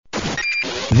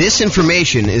This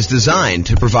information is designed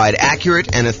to provide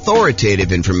accurate and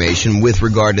authoritative information with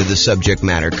regard to the subject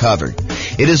matter covered.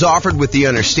 It is offered with the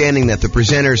understanding that the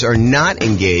presenters are not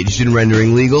engaged in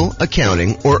rendering legal,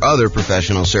 accounting, or other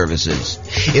professional services.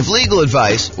 If legal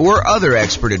advice or other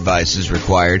expert advice is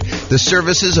required, the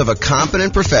services of a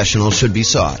competent professional should be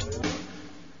sought.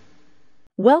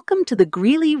 Welcome to the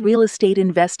Greeley Real Estate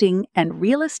Investing and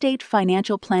Real Estate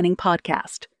Financial Planning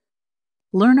Podcast.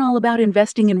 Learn all about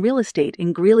investing in real estate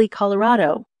in Greeley,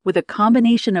 Colorado, with a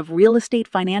combination of real estate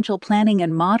financial planning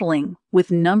and modeling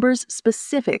with numbers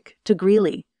specific to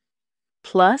Greeley,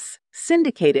 plus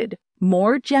syndicated,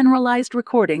 more generalized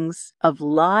recordings of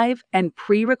live and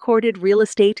pre-recorded real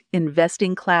estate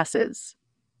investing classes.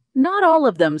 Not all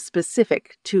of them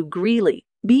specific to Greeley.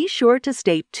 Be sure to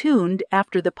stay tuned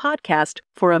after the podcast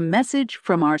for a message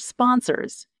from our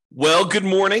sponsors. Well, good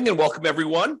morning and welcome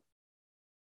everyone.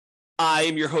 I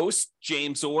am your host,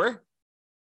 James Orr,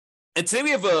 and today we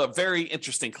have a very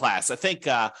interesting class. I think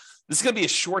this is going to be a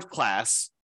short class,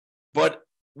 but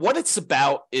what it's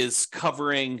about is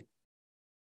covering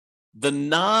the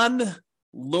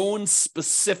non-loan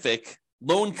specific,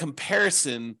 loan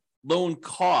comparison, loan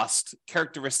cost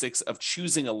characteristics of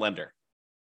choosing a lender.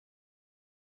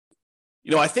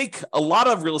 You know, I think a lot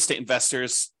of real estate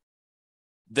investors,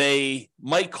 they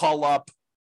might call up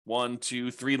 1,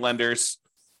 2, 3 lenders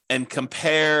and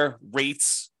compare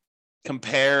rates,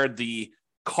 compare the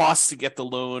cost to get the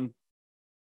loan.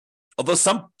 Although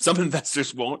some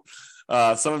investors won't.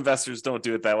 Some investors don't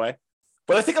do it that way.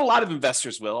 But I think a lot of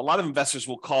investors will. A lot of investors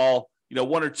will call,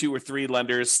 1 or 2 or 3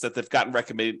 lenders that they've gotten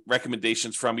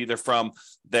recommendations from, either from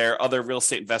their other real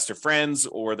estate investor friends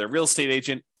or their real estate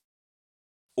agent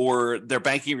or their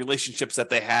banking relationships that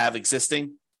they have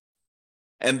existing.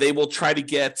 And they will try to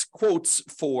get quotes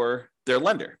for their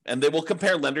lender, and they will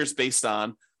compare lenders based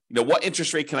on, what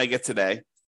interest rate can I get today,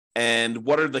 and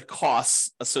what are the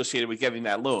costs associated with getting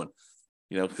that loan?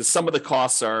 Because some of the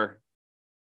costs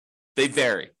they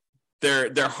vary.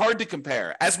 They're hard to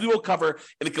compare, as we will cover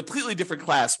in a completely different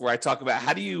class where I talk about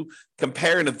how do you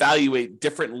compare and evaluate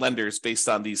different lenders based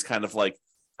on these kind of like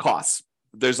costs.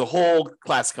 There's a whole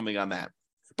class coming on that.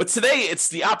 But today it's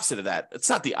the opposite of that. It's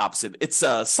not the opposite. It's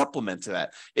a supplement to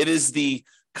that. It is the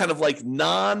kind of like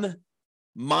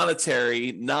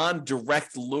non-monetary,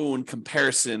 non-direct loan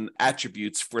comparison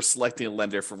attributes for selecting a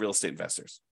lender for real estate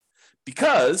investors.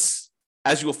 Because,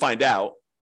 as you will find out,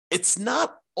 it's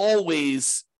not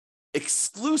always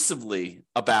exclusively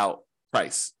about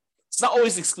price. It's not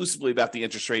always exclusively about the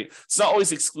interest rate. It's not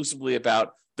always exclusively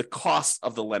about the cost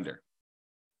of the lender.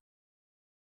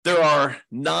 There are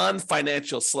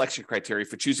non-financial selection criteria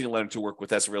for choosing a lender to work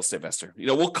with as a real estate investor.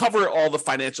 We'll cover all the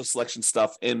financial selection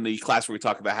stuff in the class where we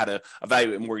talk about how to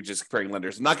evaluate mortgages comparing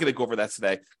lenders. I'm not going to go over that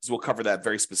today because we'll cover that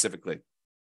very specifically.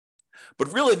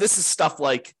 But really, this is stuff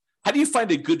like, how do you find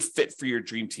a good fit for your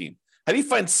dream team? How do you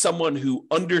find someone who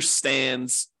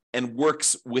understands and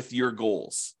works with your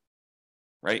goals,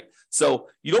 right? So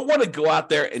you don't want to go out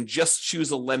there and just choose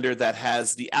a lender that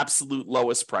has the absolute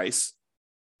lowest price.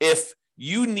 If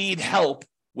you need help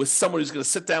with someone who's going to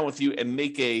sit down with you and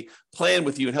make a plan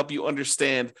with you and help you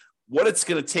understand what it's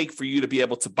going to take for you to be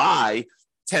able to buy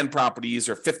 10 properties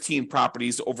or 15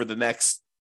 properties over the next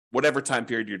whatever time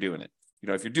period you're doing it.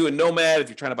 If you're doing Nomad, if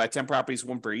you're trying to buy 10 properties,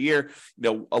 1 per year,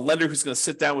 a lender who's going to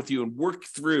sit down with you and work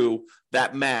through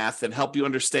that math and help you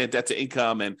understand debt to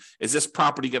income. And is this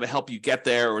property going to help you get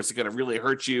there, or is it going to really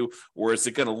hurt you, or is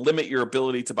it going to limit your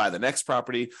ability to buy the next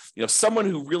property? Someone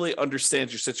who really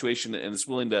understands your situation and is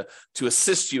willing to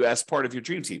assist you as part of your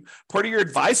dream team, part of your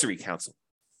advisory council.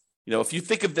 If you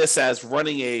think of this as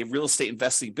running a real estate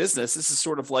investing business, this is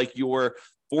sort of like your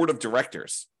board of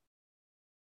directors,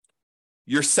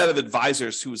 your set of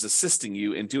advisors who is assisting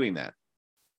you in doing that.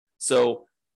 So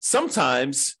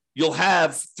sometimes you'll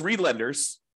have 3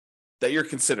 lenders that you're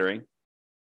considering,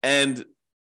 and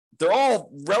they're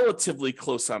all relatively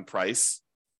close on price.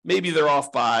 Maybe they're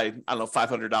off by,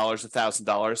 $500,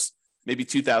 $1,000, maybe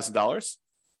 $2,000.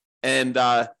 And,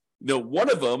 one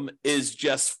of them is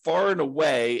just far and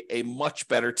away a much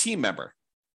better team member.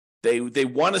 They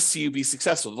want to see you be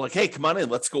successful. They're like, hey, come on in.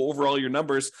 Let's go over all your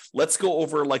numbers. Let's go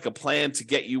over like a plan to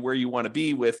get you where you want to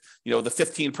be with, the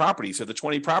 15 properties or the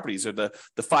 20 properties or the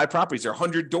 5 properties or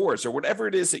 100 doors or whatever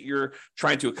it is that you're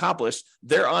trying to accomplish.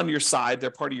 They're on your side. They're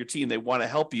part of your team. They want to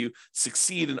help you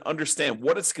succeed and understand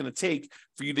what it's going to take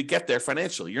for you to get there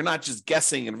financially. You're not just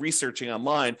guessing and researching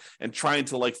online and trying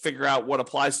to figure out what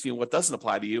applies to you and what doesn't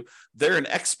apply to you. They're an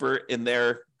expert in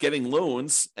their getting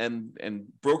loans and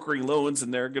brokering loans,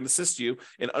 and they're going to assist you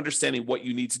in understanding what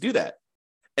you need to do that.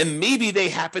 And maybe they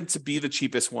happen to be the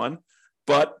cheapest one,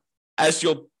 but as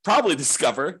you'll probably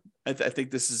discover, I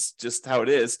think this is just how it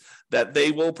is, that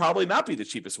they will probably not be the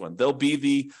cheapest one. They'll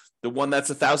be the one that's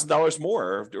 $1,000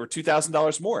 more or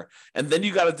 $2,000 more. And then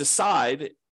you got to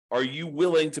decide, are you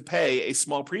willing to pay a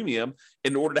small premium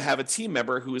in order to have a team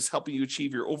member who is helping you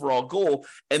achieve your overall goal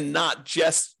and not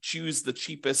just choose the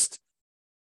cheapest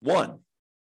one?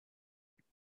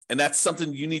 And that's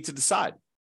something you need to decide.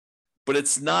 But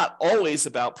it's not always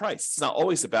about price. It's not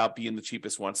always about being the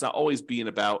cheapest one. It's not always being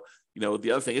about,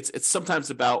 the other thing. It's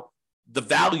sometimes about the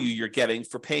value you're getting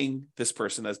for paying this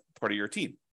person as part of your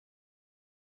team.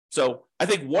 So I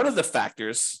think one of the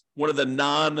factors, one of the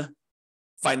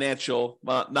non-financial,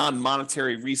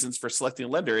 non-monetary reasons for selecting a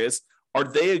lender is, are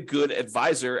they a good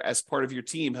advisor as part of your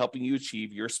team helping you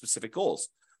achieve your specific goals?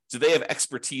 Do they have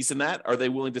expertise in that? Are they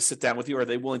willing to sit down with you? Are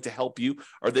they willing to help you?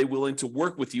 Are they willing to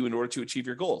work with you in order to achieve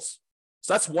your goals?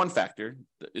 So that's one factor.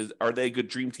 Are they a good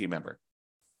dream team member?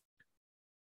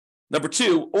 Number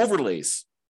two, overlays.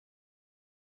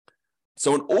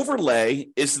 So an overlay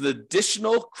is an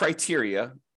additional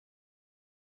criteria,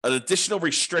 an additional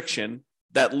restriction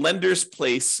that lenders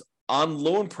place on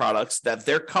loan products that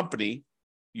their company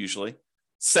usually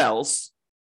sells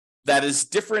that is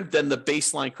different than the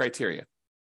baseline criteria.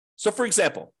 So for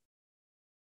example,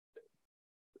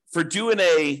 for doing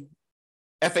a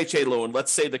FHA loan,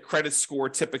 let's say the credit score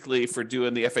typically for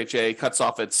doing the FHA cuts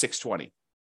off at 620.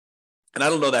 And I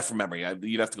don't know that from memory.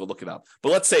 You'd have to go look it up.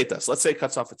 But let's say it does. Let's say it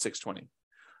cuts off at 620.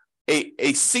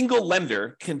 A single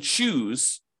lender can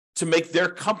choose to make their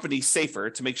company safer,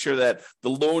 to make sure that the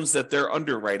loans that they're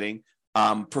underwriting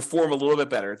perform a little bit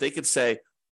better. They could say,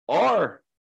 our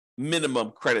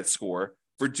minimum credit score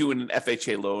for doing an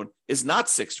FHA loan is not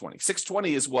 620.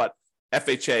 620 is what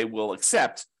FHA will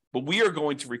accept, but we are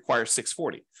going to require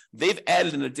 640. They've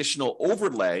added an additional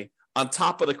overlay on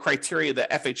top of the criteria that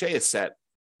FHA has set,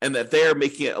 and that they're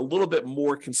making it a little bit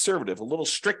more conservative, a little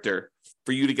stricter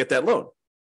for you to get that loan.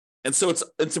 And so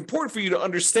it's important for you to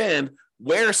understand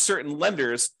where certain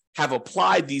lenders have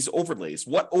applied these overlays,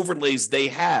 what overlays they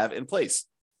have in place.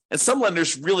 And some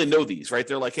lenders really know these, right?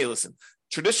 They're like, hey, listen,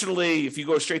 traditionally, if you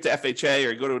go straight to FHA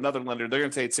or you go to another lender, they're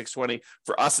going to say it's 620.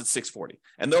 For us, it's 640.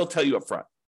 And they'll tell you up front.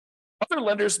 Other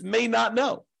lenders may not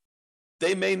know.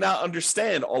 They may not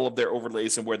understand all of their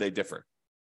overlays and where they differ,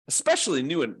 especially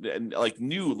new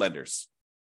lenders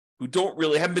who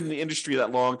haven't been in the industry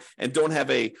that long and don't have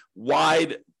a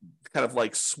wide kind of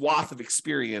like swath of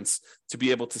experience to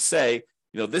be able to say,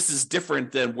 this is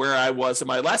different than where I was in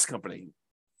my last company.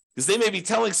 Because they may be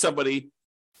telling somebody,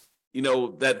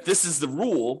 that this is the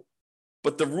rule,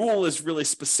 but the rule is really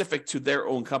specific to their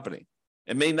own company.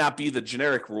 It may not be the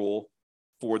generic rule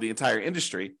for the entire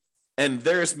industry, and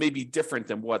theirs may be different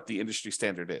than what the industry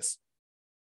standard is.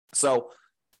 So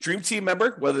dream team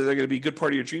member, whether they're going to be a good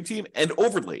part of your dream team, and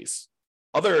overlays.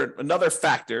 Another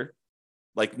factor,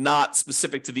 like not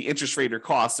specific to the interest rate or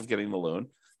cost of getting the loan,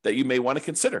 that you may want to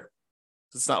consider.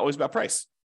 It's not always about price.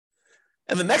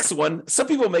 And the next one, some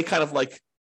people may kind of like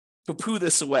poo-poo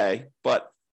this away,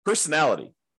 but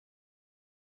personality.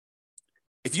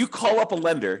 If you call up a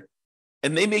lender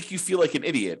and they make you feel like an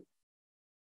idiot,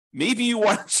 maybe you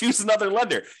want to choose another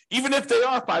lender, even if they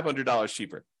are $500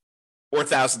 cheaper or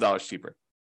 $1,000 cheaper.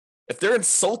 If they're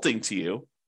insulting to you,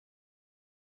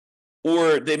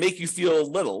 or they make you feel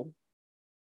little,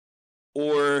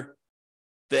 or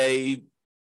they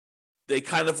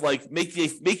kind of like make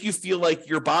you feel like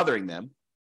you're bothering them,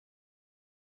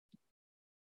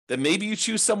 then maybe you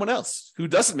choose someone else who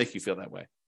doesn't make you feel that way.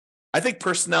 I think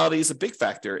personality is a big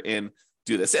factor in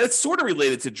do this. And it's sort of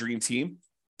related to Dream Team,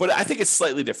 but I think it's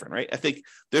slightly different, right? I think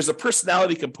there's a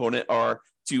personality component,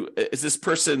 is this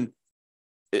going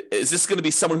to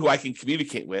be someone who I can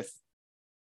communicate with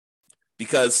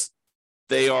because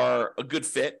they are a good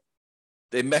fit,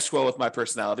 they mesh well with my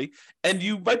personality, and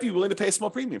you might be willing to pay a small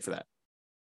premium for that.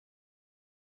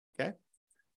 Okay?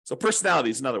 So personality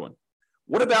is another one.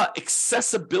 What about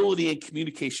accessibility and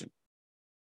communication?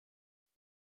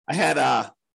 I had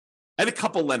a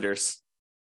couple lenders.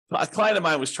 A client of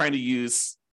mine was trying to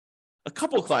use, a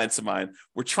couple clients of mine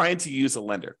were trying to use a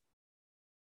lender.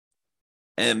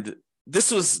 And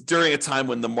this was during a time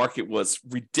when the market was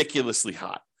ridiculously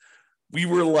hot. We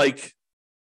were like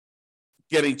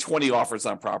getting 20 offers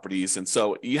on properties. And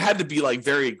so you had to be like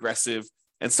very aggressive.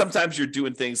 And sometimes you're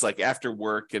doing things like after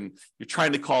work and you're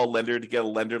trying to call a lender to get a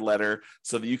lender letter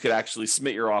so that you could actually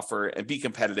submit your offer and be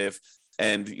competitive.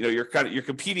 And you're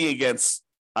competing against,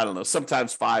 I don't know,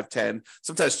 sometimes 5, 10,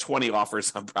 sometimes 20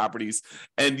 offers on properties.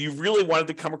 And you really wanted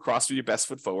to come across with your best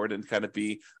foot forward and kind of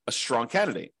be a strong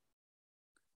candidate.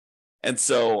 And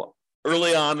so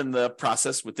early on in the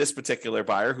process with this particular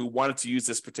buyer who wanted to use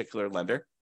this particular lender,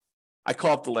 I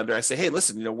call up the lender. I say, hey,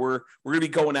 listen, we're going to be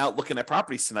going out looking at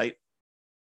properties tonight.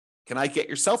 Can I get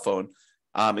your cell phone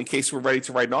in case we're ready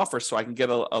to write an offer so I can get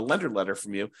a lender letter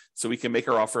from you so we can make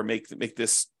our offer, make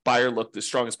this buyer look as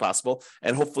strong as possible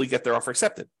and hopefully get their offer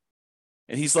accepted?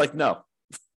 And he's like, no,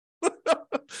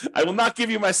 I will not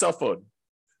give you my cell phone.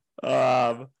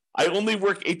 I only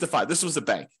work 8 to 5. This was a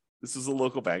bank. This was a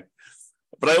local bank.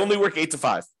 But I only work 8 to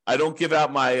 5. I don't give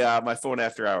out my phone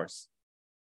after hours.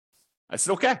 I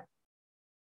said, okay.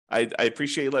 I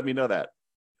appreciate you letting me know that.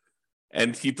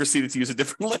 And he proceeded to use a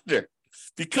different lender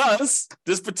because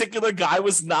this particular guy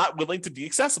was not willing to be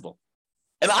accessible.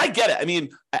 And I get it. I mean,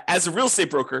 as a real estate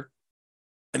broker,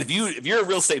 and if you're a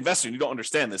real estate investor and you don't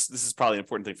understand this is probably an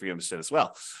important thing for you to understand as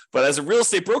well. But as a real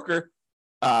estate broker,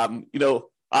 I'll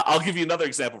give you another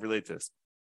example related to this.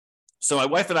 So my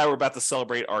wife and I were about to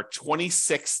celebrate our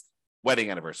 26th wedding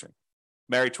anniversary,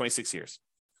 married 26 years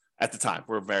at the time.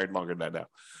 We're married longer than that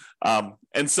now.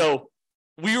 And so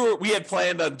we had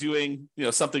planned on doing,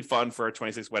 something fun for our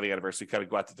 26th wedding anniversary, kind of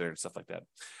go out to dinner and stuff like that.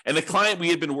 And the client we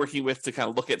had been working with to kind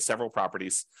of look at several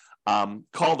properties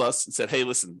called us and said, hey,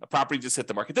 listen, a property just hit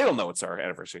the market. They don't know it's our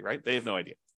anniversary, right? They have no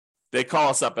idea. They call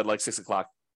us up at like 6 o'clock.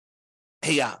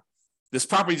 Hey, this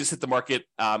property just hit the market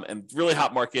and really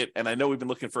hot market. And I know we've been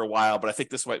looking for a while, but I think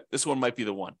this one might be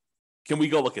the one. Can we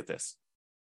go look at this?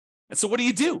 And so what do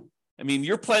you do? I mean,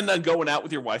 you're planning on going out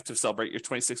with your wife to celebrate your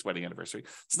 26th wedding anniversary.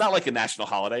 It's not like a national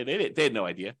holiday. They had no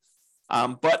idea.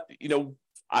 But,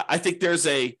 I think there's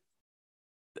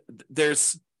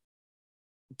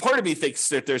part of me thinks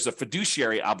that there's a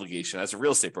fiduciary obligation as a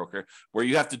real estate broker where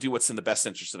you have to do what's in the best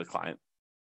interest of the client.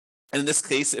 And in this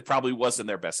case, it probably was in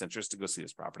their best interest to go see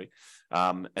this property.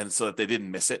 And so that they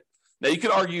didn't miss it. Now, you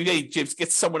could argue, hey, James,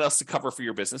 get someone else to cover for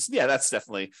your business. Yeah, that's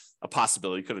definitely a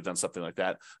possibility. You could have done something like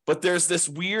that. But there's this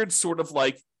weird sort of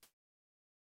like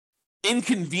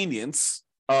inconvenience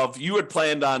of you had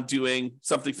planned on doing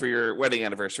something for your wedding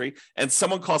anniversary, and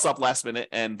someone calls up last minute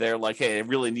and they're like, hey, I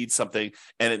really need something,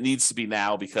 and it needs to be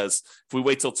now because if we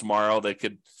wait till tomorrow, they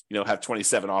could have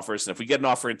 27 offers. And if we get an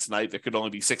offer in tonight, there could only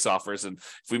be 6 offers. And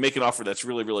if we make an offer that's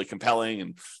really, really compelling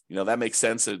and, that makes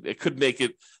sense, it could make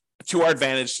it to our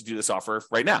advantage to do this offer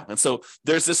right now. And so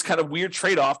there's this kind of weird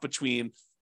trade-off between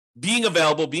being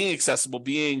available, being accessible,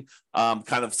 being kind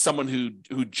of someone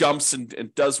who jumps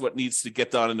and does what needs to get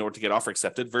done in order to get offer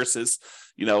accepted versus,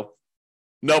 nope,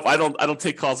 I don't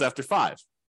take calls after 5.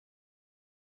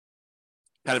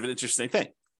 Kind of an interesting thing.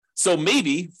 So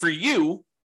maybe for you,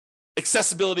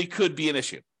 accessibility could be an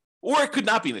issue, or it could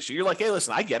not be an issue. You're like, hey,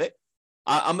 listen, I get it.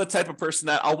 I'm the type of person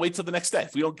that I'll wait till the next day.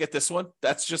 If we don't get this one,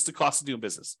 that's just the cost of doing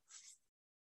business.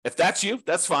 If that's you,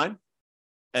 that's fine.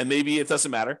 And maybe it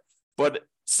doesn't matter. But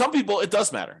some people, it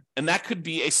does matter. And that could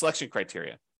be a selection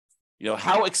criteria.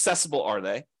 How accessible are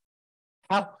they?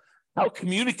 How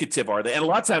communicative are they? And a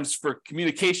lot of times for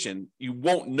communication, you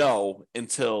won't know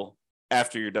until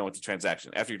after you're done with the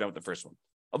transaction, after you're done with the first one.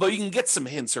 Although you can get some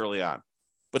hints early on.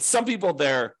 But some people,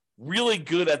 they're really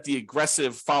good at the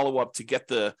aggressive follow-up to get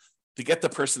the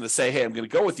person to say, hey, I'm going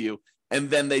to go with you. And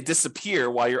then they disappear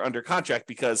while you're under contract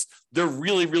because they're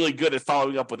really, really good at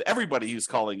following up with everybody who's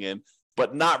calling in,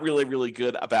 but not really, really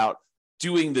good about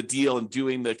doing the deal and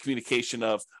doing the communication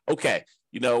of, okay,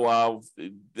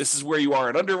 this is where you are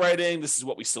in underwriting. This is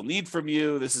what we still need from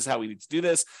you. This is how we need to do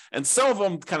this. And some of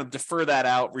them kind of refer that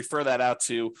out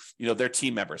to, their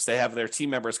team members. They have their team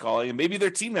members calling, and maybe their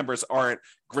team members aren't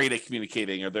great at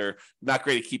communicating, or they're not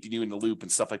great at keeping you in the loop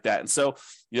and stuff like that. And so,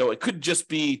 it could just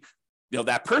be,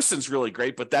 that person's really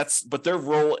great, but their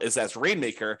role is as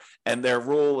rainmaker, and their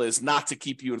role is not to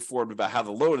keep you informed about how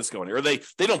the loan is going, or they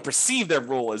don't perceive their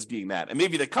role as being that. And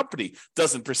maybe the company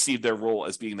doesn't perceive their role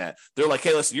as being that. They're like,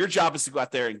 hey, listen, your job is to go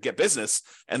out there and get business,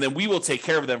 and then we will take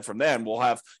care of them from then. We'll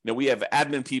have, we have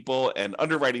admin people and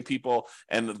underwriting people,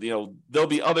 and, there'll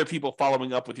be other people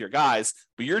following up with your guys,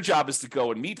 but your job is to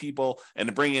go and meet people and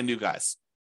to bring in new guys.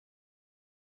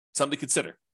 Something to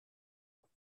consider.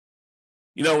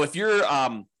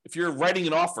 If you're writing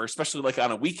an offer, especially like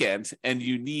on a weekend, and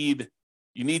you need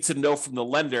to know from the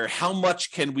lender how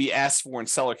much can we ask for in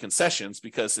seller concessions,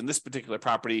 because in this particular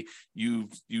property, you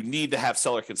need to have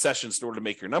seller concessions in order to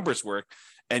make your numbers work,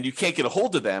 and you can't get a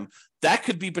hold of them, that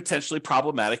could be potentially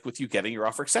problematic with you getting your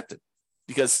offer accepted,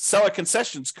 because seller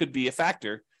concessions could be a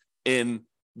factor in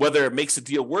whether it makes a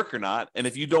deal work or not. And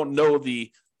if you don't know the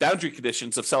boundary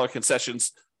conditions of seller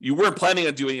concessions, you weren't planning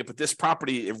on doing it, but this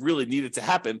property, it really needed to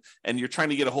happen, and you're trying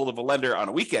to get a hold of a lender on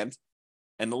a weekend,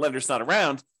 and the lender's not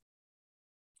around,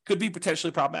 could be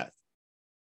potentially problematic.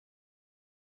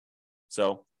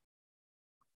 So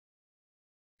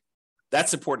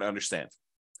That's important to understand.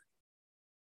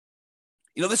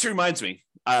 This reminds me,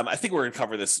 I think we're going to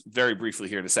cover this very briefly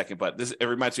here in a second, but it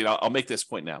reminds me, I'll make this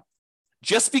point now.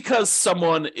 Just because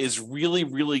someone is really,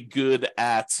 really good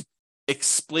at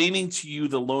explaining to you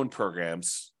the loan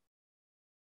programs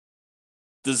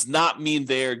does not mean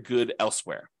they're good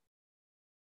elsewhere.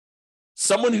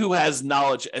 Someone who has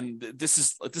knowledge, and this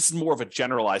is more of a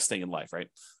generalized thing in life, right?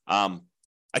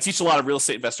 I teach a lot of real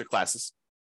estate investor classes.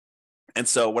 And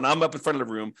so when I'm up in front of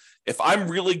the room, if I'm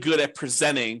really good at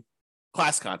presenting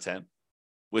class content,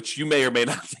 which you may or may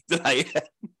not think that I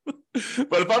am,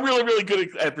 but if I'm really, really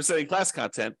good at presenting class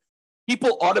content,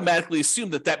 people automatically assume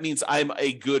that means I'm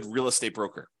a good real estate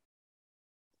broker,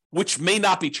 which may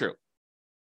not be true.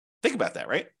 Think about that,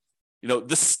 right?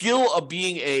 The skill of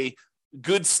being a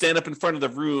good stand up in front of the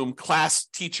room, class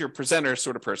teacher, presenter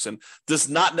sort of person does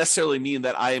not necessarily mean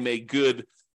that I am a good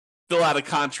fill out a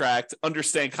contract,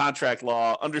 understand contract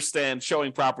law, understand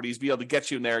showing properties, be able to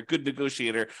get you in there, good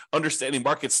negotiator, understanding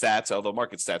market stats, although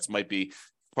market stats might be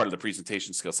part of the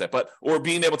presentation skill set, or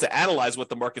being able to analyze what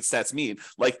the market stats mean.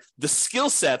 Like the skill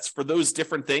sets for those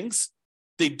different things,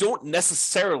 they don't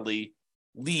necessarily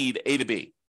lead A to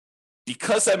B.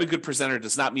 Because I'm a good presenter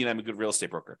does not mean I'm a good real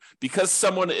estate broker. Because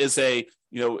someone is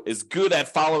is good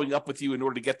at following up with you in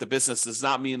order to get the business does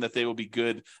not mean that they will be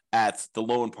good at the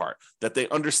loan part, that they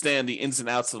understand the ins and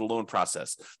outs of the loan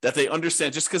process, that they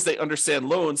understand, just because they understand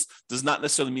loans does not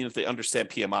necessarily mean that they understand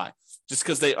PMI. Just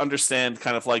because they understand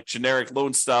kind of like generic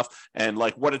loan stuff and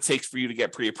like what it takes for you to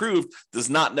get pre-approved does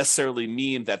not necessarily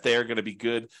mean that they are going to be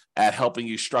good at helping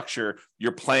you structure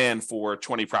your plan for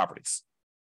 20 properties.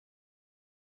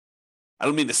 I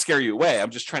don't mean to scare you away.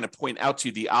 I'm just trying to point out to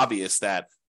you the obvious that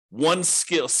one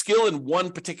skill in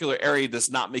one particular area does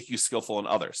not make you skillful in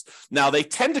others. Now, they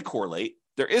tend to correlate.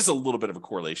 There is a little bit of a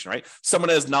correlation, right? Someone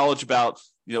has knowledge about,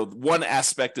 one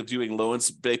aspect of doing loans,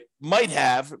 they might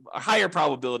have a higher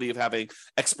probability of having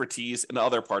expertise in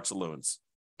other parts of loans.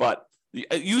 But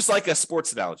use like a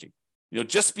sports analogy.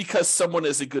 Just because someone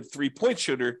is a good 3-point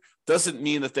shooter doesn't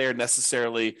mean that they're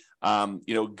necessarily,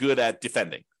 good at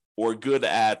defending or good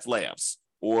at layups,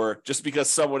 or just because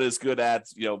someone is good at,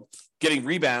 getting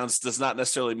rebounds does not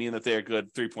necessarily mean that they're a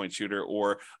good 3-point shooter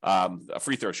or a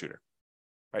free throw shooter,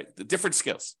 right? The different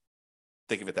skills.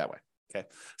 Think of it that way. Okay.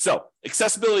 So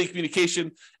accessibility,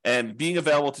 communication, and being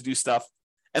available to do stuff.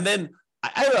 And then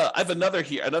I have another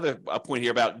point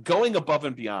here about going above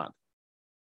and beyond.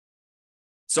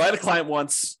 So I had a client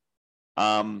once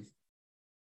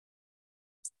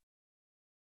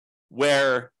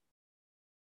where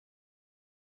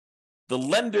the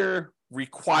lender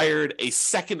required a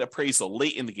second appraisal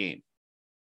late in the game.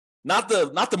 Not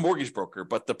the mortgage broker,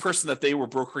 but the person that they were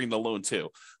brokering the loan to,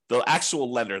 the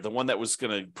actual lender, the one that was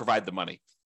going to provide the money.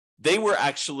 They were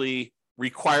actually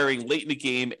requiring late in the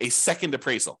game a second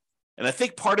appraisal. And I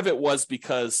think part of it was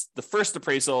because the first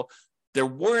appraisal, there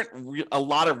weren't a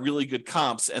lot of really good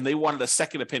comps, and they wanted a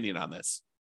second opinion on this.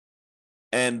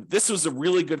 And this was a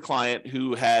really good client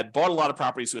who had bought a lot of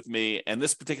properties with me, and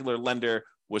this particular lender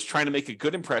was trying to make a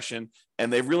good impression,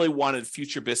 and they really wanted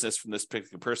future business from this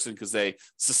particular person because they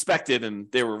suspected, and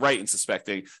they were right in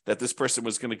suspecting, that this person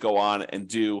was going to go on and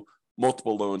do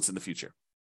multiple loans in the future.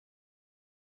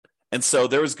 And so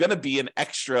there was going to be an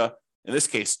extra, in this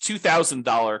case,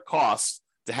 $2,000 cost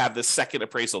to have this second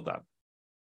appraisal done.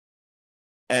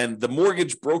 And the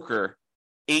mortgage broker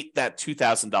ate that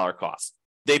 $2,000 cost.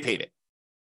 They paid it.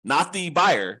 Not the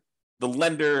buyer, the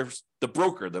lender, the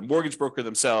broker, the mortgage broker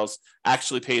themselves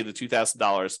actually paid the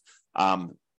 $2,000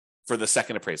 for the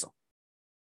second appraisal.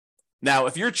 Now,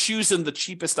 if you're choosing the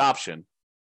cheapest option,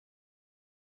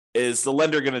 is the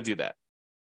lender going to do that?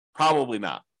 Probably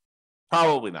not.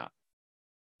 Probably not.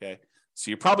 Okay.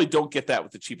 So you probably don't get that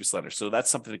with the cheapest lender. So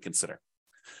that's something to consider.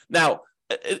 Now,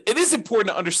 it is important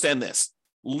to understand this.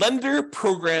 Lender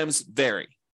programs vary.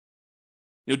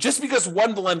 Just because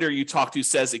one lender you talk to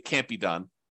says it can't be done,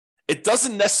 it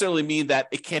doesn't necessarily mean that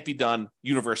it can't be done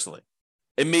universally.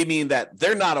 It may mean that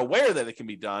they're not aware that it can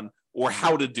be done or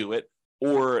how to do it,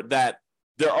 or that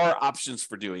there are options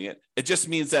for doing it. It just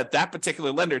means that that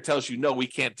particular lender tells you, no, we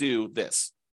can't do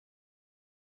this.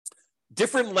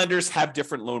 Different lenders have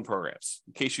different loan programs,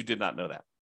 in case you did not know that.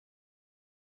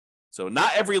 So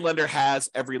not every lender has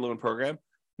every loan program.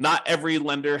 Not every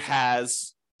lender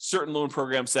has certain loan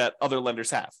programs that other lenders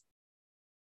have.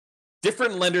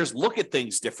 Different lenders look at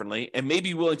things differently and may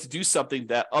be willing to do something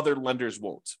that other lenders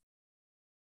won't.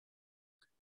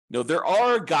 There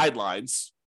are guidelines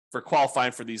for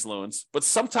qualifying for these loans, but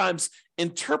sometimes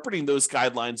interpreting those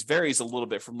guidelines varies a little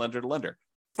bit from lender to lender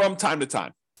from time to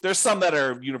time. There's some that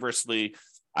are universally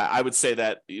I would say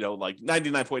that, like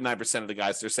 99.9% of the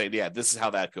guys, they're saying, yeah, this is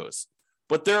how that goes.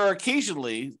 But there are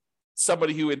occasionally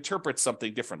somebody who interprets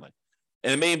something differently.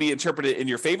 And it may be interpreted in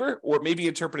your favor, or it may be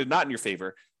interpreted not in your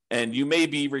favor. And you may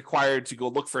be required to go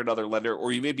look for another lender,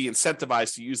 or you may be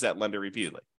incentivized to use that lender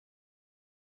repeatedly.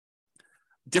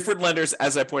 Different lenders,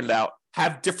 as I pointed out,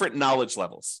 have different knowledge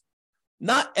levels.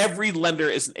 Not every lender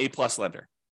is an A+ lender.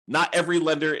 Not every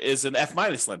lender is an F-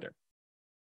 lender.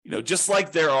 Just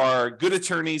like there are good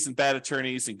attorneys and bad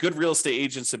attorneys, and good real estate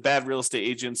agents and bad real estate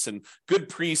agents, and good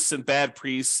priests and bad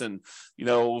priests, and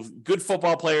good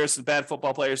football players and bad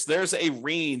football players, there's a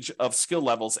range of skill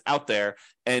levels out there,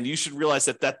 and you should realize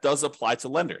that that does apply to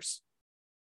lenders.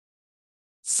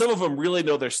 Some of them really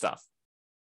know their stuff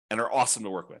and are awesome to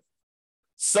work with.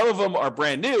 Some of them are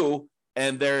brand new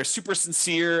and they're super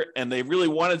sincere and they really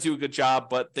want to do a good job,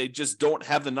 but they just don't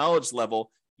have the knowledge level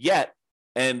yet.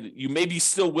 And you may be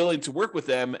still willing to work with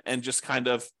them and just kind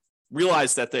of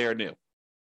realize that they are new.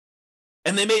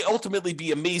 And they may ultimately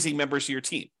be amazing members of your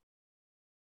team.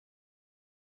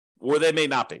 Or they may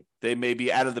not be. They may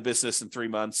be out of the business in 3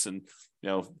 months and,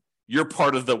 you're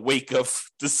part of the wake of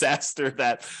disaster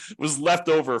that was left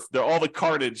over, all the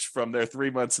carnage from their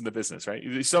 3 months in the business, right?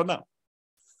 You just don't know.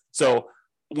 So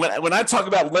when I talk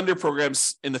about lender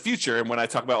programs in the future, and when I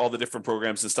talk about all the different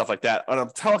programs and stuff like that, what I'm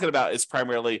talking about is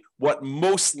primarily what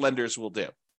most lenders will do.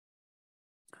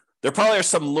 There probably are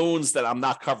some loans that I'm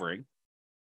not covering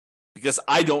because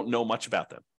I don't know much about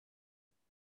them.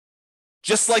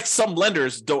 Just like some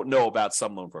lenders don't know about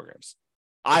some loan programs.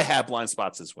 I have blind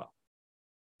spots as well.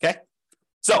 Okay?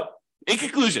 So, in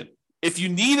conclusion, if you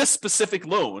need a specific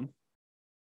loan,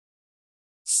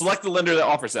 select the lender that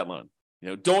offers that loan.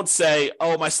 Don't say,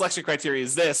 oh, my selection criteria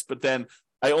is this, but then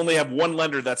I only have one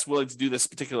lender that's willing to do this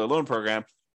particular loan program.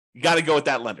 You got to go with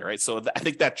that lender, right? So I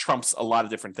think that trumps a lot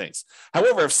of different things.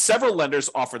 However, if several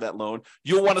lenders offer that loan,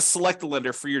 you'll want to select the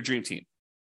lender for your dream team.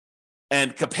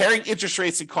 And comparing interest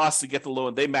rates and costs to get the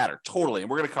loan, they matter totally. And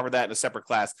we're going to cover that in a separate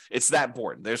class. It's that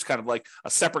important. There's kind of like a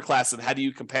separate class of how do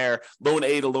you compare loan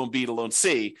A to loan B to loan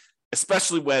C,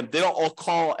 especially when they don't all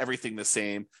call everything the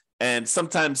same. And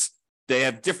sometimes they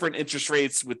have different interest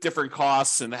rates with different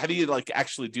costs. And how do you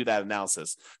actually do that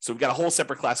analysis? So we've got a whole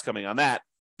separate class coming on that.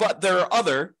 But there are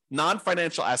other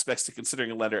non-financial aspects to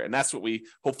considering a lender, and that's what we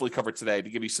hopefully covered today to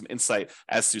give you some insight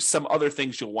as to some other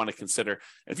things you'll want to consider.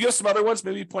 And if you have some other ones,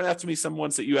 maybe point out to me some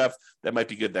ones that you have that might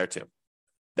be good there too.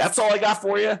 That's all I got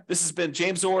for you. This has been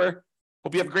James Orr.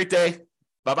 Hope you have a great day.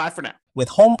 Bye-bye for now. With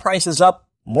home prices up,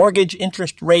 mortgage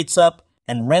interest rates up,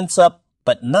 and rents up,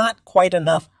 but not quite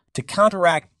enough to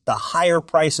counteract the higher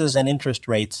prices and interest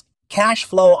rates, cash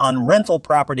flow on rental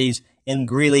properties in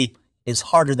Greeley is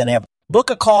harder than ever. Book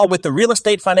a call with the Real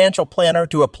Estate Financial Planner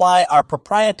to apply our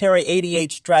proprietary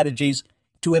 88 strategies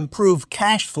to improve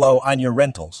cash flow on your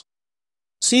rentals.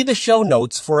 See the show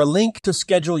notes for a link to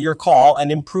schedule your call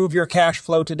and improve your cash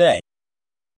flow today.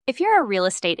 If you're a real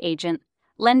estate agent,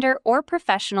 lender, or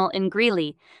professional in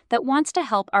Greeley that wants to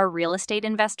help our real estate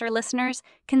investor listeners,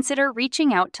 consider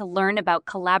reaching out to learn about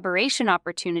collaboration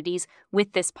opportunities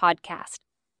with this podcast.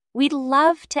 We'd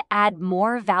love to add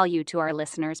more value to our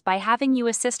listeners by having you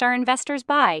assist our investors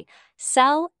buy,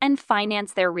 sell, and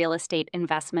finance their real estate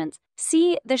investments.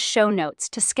 See the show notes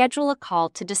to schedule a call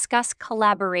to discuss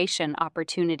collaboration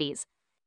opportunities.